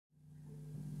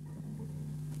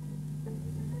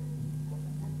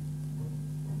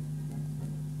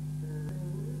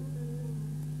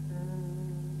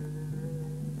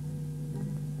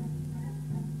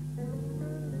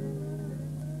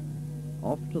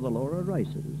off to the Laura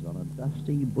Races on a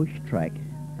dusty bush track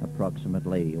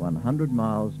approximately 100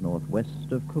 miles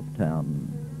northwest of Cooktown,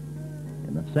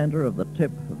 in the centre of the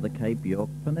tip of the Cape York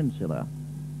Peninsula.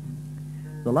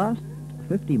 The last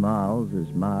 50 miles is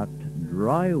marked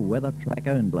dry weather track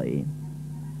only.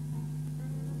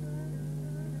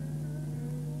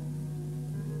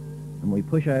 And we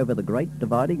push over the Great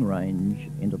Dividing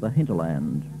Range into the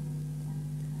hinterland.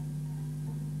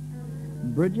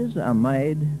 Bridges are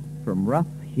made from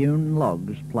rough-hewn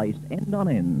logs placed end on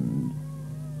end,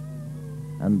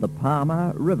 and the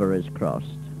Palmer River is crossed.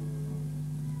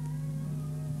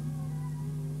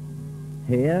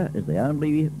 Here is the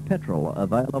only petrol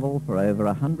available for over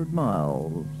 100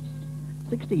 miles.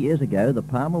 60 years ago, the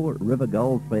Palmer River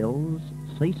goldfields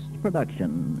ceased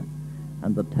production,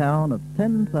 and the town of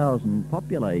 10,000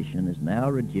 population is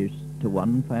now reduced to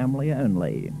one family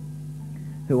only,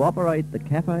 who operate the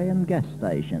cafe and gas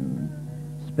station,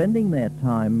 spending their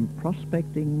time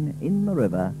prospecting in the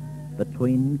river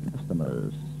between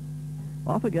customers,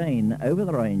 off again over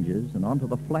the ranges and onto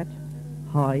the flat,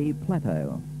 high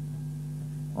plateau,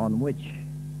 on which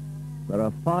there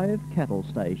are 5 cattle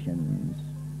stations,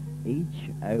 each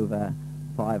over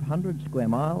 500 square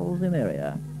miles in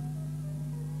area.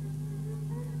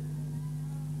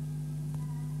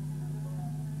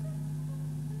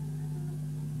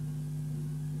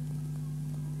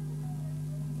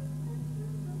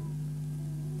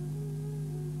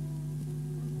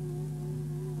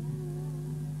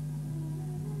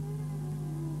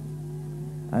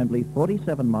 Only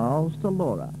 47 miles to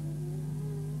Laura,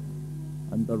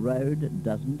 and the road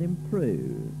doesn't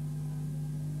improve.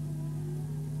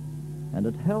 And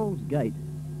at Hell's Gate,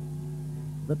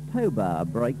 the tow bar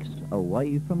breaks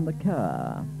away from the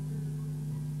car,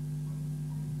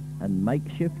 and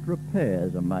makeshift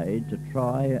repairs are made to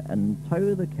try and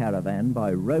tow the caravan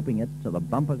by roping it to the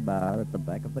bumper bar at the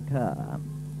back of the car.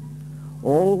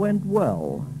 All went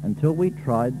well until we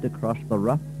tried to cross the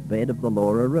rough bed of the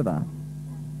Laura River.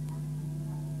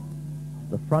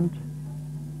 The front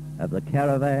of the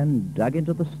caravan dug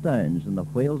into the stones and the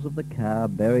wheels of the car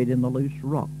buried in the loose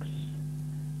rocks.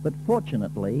 But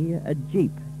fortunately, a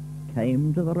jeep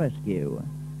came to the rescue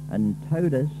and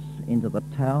towed us into the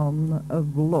town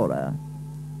of Laura.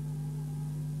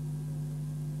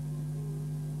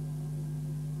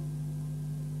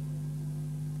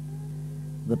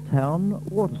 The town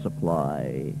water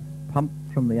supply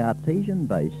pumped from the artesian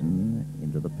basin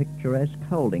into the picturesque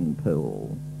holding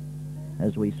pool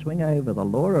as we swing over the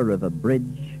Laura River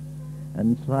Bridge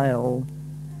and sail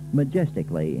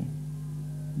majestically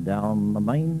down the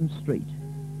main street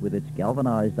with its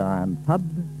galvanized iron pub,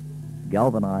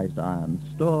 galvanized iron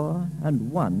store,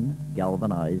 and one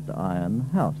galvanized iron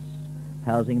house,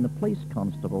 housing the police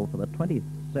constable for the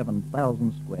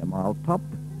 27,000 square mile top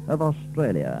of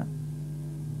Australia.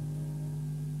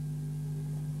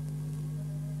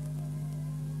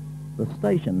 The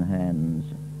station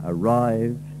hands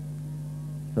arrive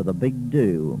for the big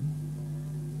do.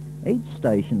 Each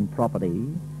station property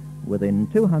within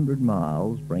 200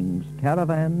 miles brings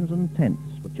caravans and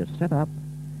tents which are set up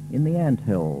in the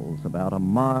anthills about a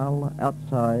mile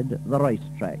outside the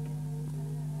racetrack.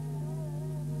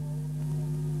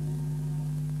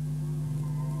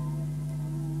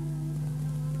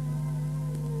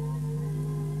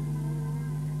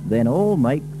 Then all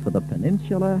make for the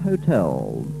Peninsula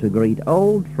Hotel to greet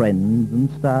old friends and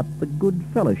start the good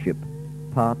fellowship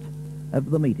part of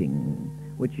the meeting,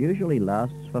 which usually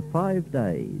lasts for 5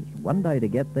 days. 1 day to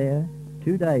get there,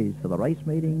 2 days for the race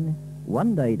meeting,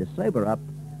 1 day to sober up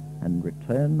and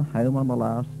return home on the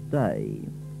last day.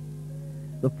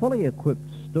 The fully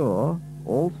equipped store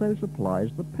also supplies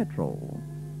the petrol,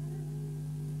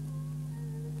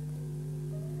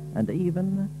 and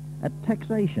even a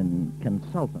taxation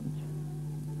consultant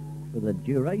for the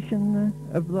duration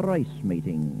of the race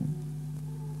meeting.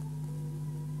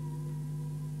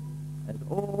 As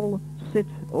all sit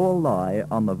or lie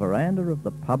on the veranda of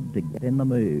the pub to get in the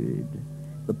mood.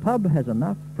 The pub has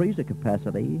enough freezer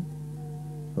capacity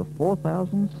for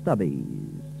 4,000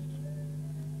 stubbies.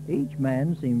 Each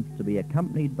man seems to be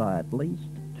accompanied by at least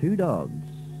 2 dogs.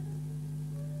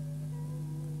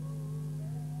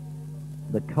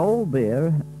 The cold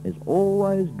beer is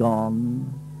always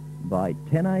gone by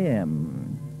 10 a.m.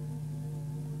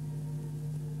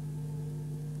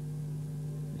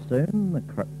 Soon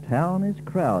the town is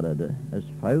crowded as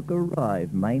folk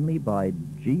arrive mainly by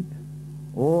jeep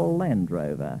or Land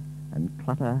Rover and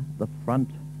clutter the front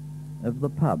of the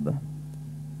pub.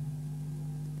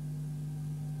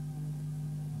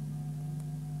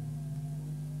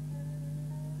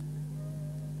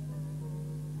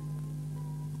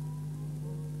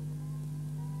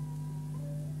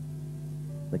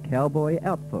 The cowboy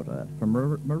outfitter from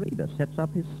Merida sets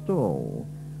up his stall,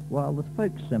 while the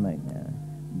folk singer,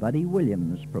 Buddy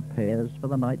Williams, prepares for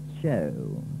the night's show.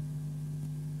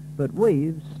 But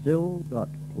we've still got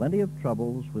plenty of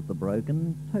troubles with the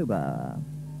broken tow bar.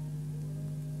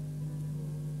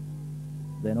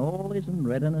 Then all is in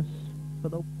readiness for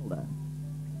the welder,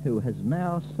 who has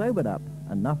now sobered up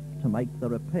enough to make the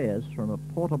repairs from a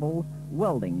portable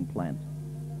welding plant.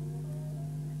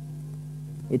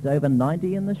 It's over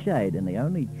 90 in the shade, and the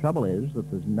only trouble is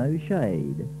that there's no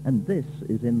shade, and this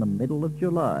is in the middle of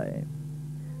July.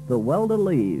 The welder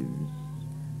leaves,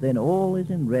 then all is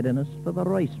in readiness for the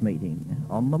race meeting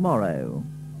on the morrow.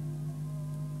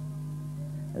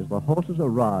 As the horses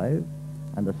arrive,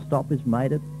 and a stop is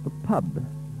made at the pub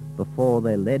before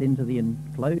they're led into the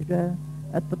enclosure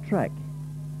at the track.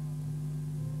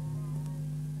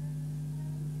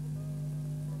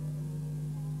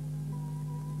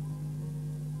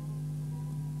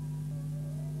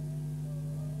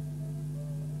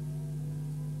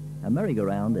 A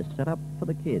merry-go-round is set up for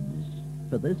the kids,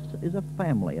 for this is a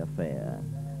family affair,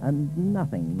 and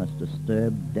nothing must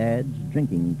disturb Dad's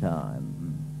drinking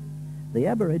time. The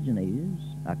Aborigines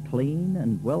are clean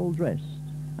and well-dressed,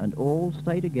 and all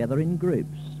stay together in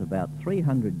groups about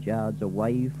 300 yards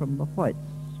away from the whites.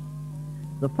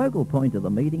 The focal point of the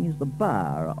meeting is the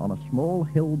bar on a small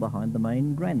hill behind the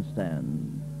main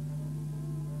grandstand.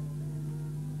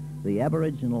 The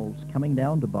Aboriginals coming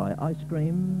down to buy ice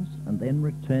creams and then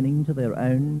returning to their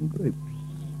own groups.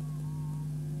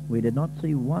 We did not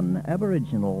see one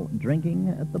Aboriginal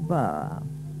drinking at the bar.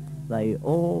 They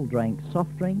all drank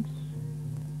soft drinks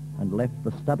and left the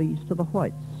stubbies to the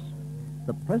whites.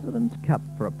 The President's Cup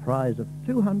for a prize of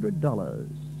 $200.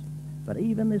 But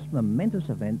even this momentous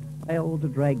event failed to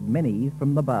drag many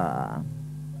from the bar.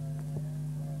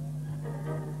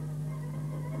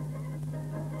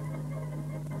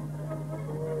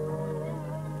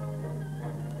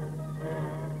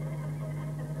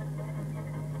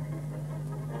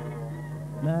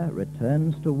 Now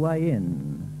returns to weigh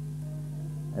in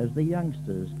as the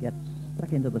youngsters get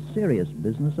stuck into the serious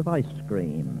business of ice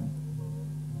cream.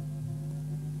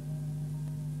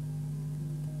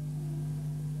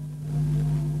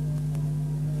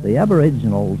 The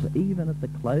Aboriginals, even at the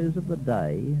close of the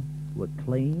day, were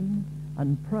clean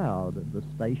and proud of the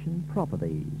station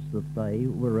properties that they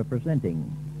were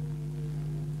representing.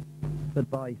 But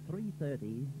by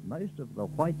 3:30, most of the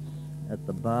whites at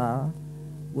the bar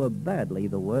were badly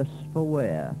the worse for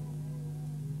wear.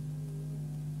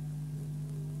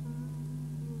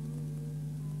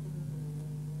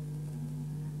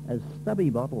 As stubby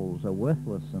bottles are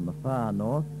worthless in the far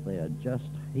north, they are just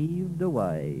heaved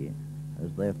away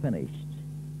as they're finished.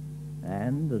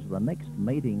 And as the next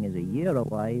meeting is a year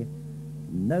away,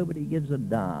 nobody gives a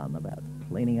darn about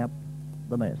cleaning up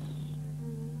the mess.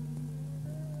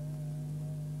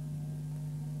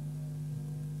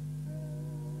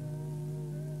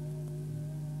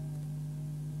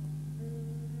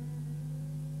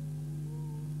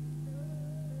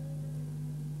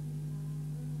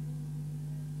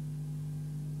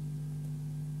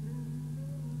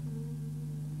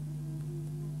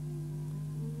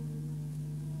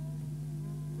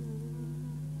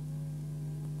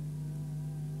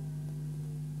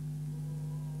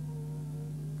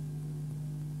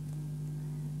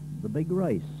 The big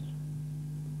race,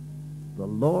 the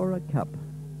Laura Cup,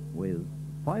 with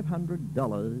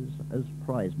 $500 as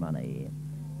prize money,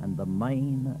 and the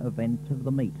main event of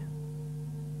the meet.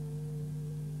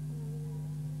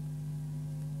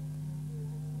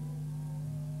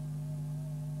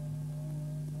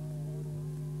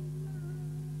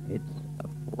 It's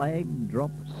a flag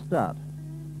drop start.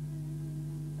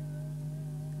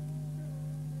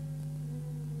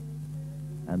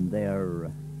 And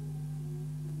they're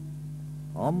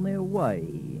on their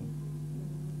way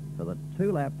for the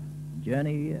 2-lap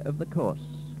journey of the course.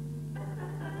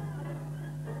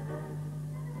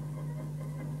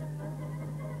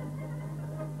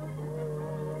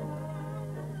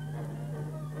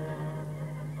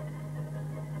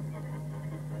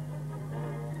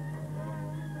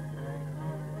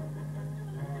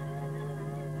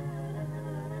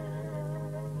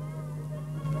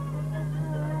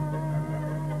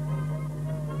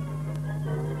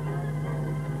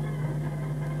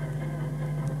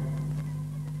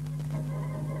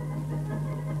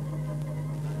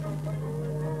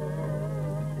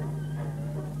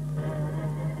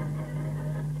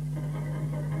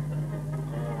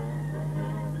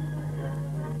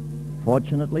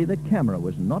 Fortunately, the camera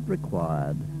was not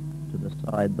required to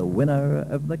decide the winner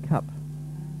of the cup.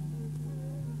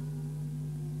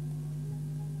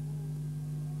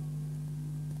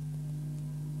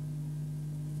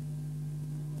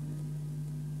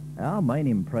 Our main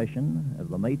impression of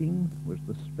the meeting was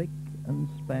the spick and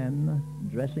span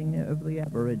dressing of the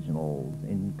Aboriginals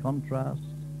in contrast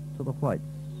to the whites.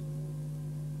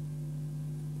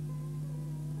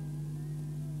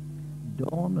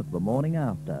 Dawn of the morning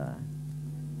after.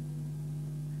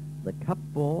 The cup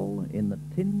ball in the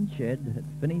tin shed had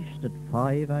finished at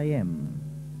 5 a.m.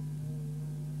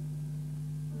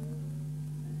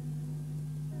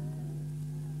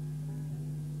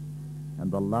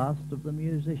 And the last of the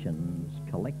musicians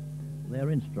collect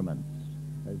their instruments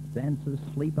as dancers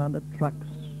sleep under trucks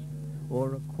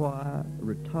or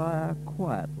retire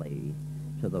quietly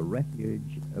to the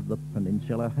refuge of the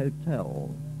Peninsula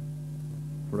Hotel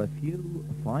for a few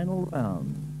final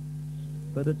rounds.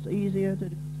 But it's easier to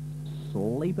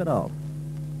sleep it off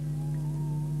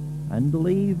and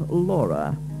leave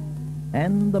Laura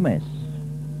and the mess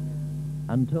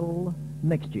until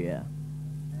next year.